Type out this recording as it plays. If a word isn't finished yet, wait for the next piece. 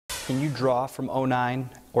Can you draw from 09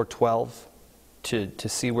 or 12 to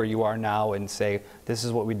see where you are now and say, this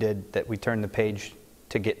is what we did, that we turned the page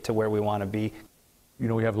to get to where we want to be? You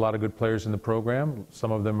know, we have a lot of good players in the program.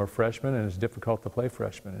 Some of them are freshmen, and it's difficult to play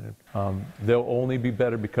freshmen. They'll only be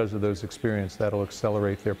better because of those experiences. That'll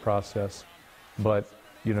accelerate their process. But,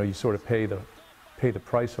 you know, you sort of pay the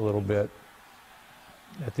price a little bit.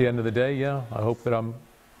 At the end of the day, yeah, I hope that I'm,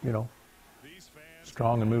 you know,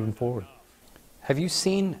 strong and moving forward. Have you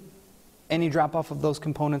seen any drop-off of those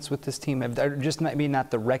components with this team? Just maybe not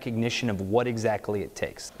the recognition of what exactly it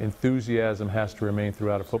takes. Enthusiasm has to remain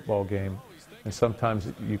throughout a football game. And sometimes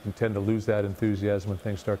you can tend to lose that enthusiasm when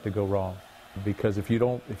things start to go wrong. Because if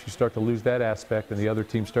you start to lose that aspect and the other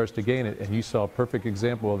team starts to gain it, and you saw a perfect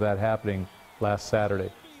example of that happening last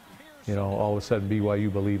Saturday, you know, all of a sudden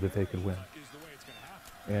BYU believed that they could win.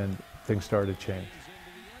 And things started to change.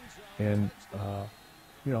 And,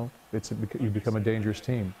 you know, you become a dangerous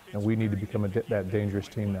team, and we need to become that dangerous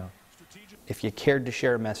team now. If you cared to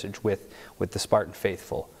share a message with the Spartan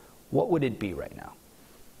faithful, what would it be right now?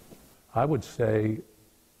 I would say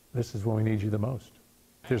this is when we need you the most.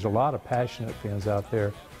 There's a lot of passionate fans out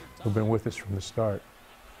there who've been with us from the start,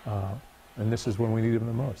 and this is when we need them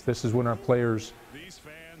the most. This is when our players,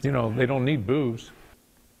 you know, they don't need boos,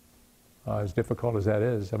 as difficult as that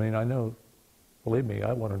is. I mean, I know, believe me,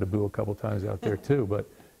 I wanted to boo a couple times out there too, but,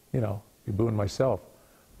 you know, be booing myself.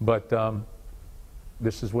 But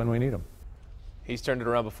this is when we need them. He's turned it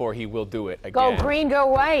around before. He will do it again. Go green, go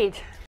white.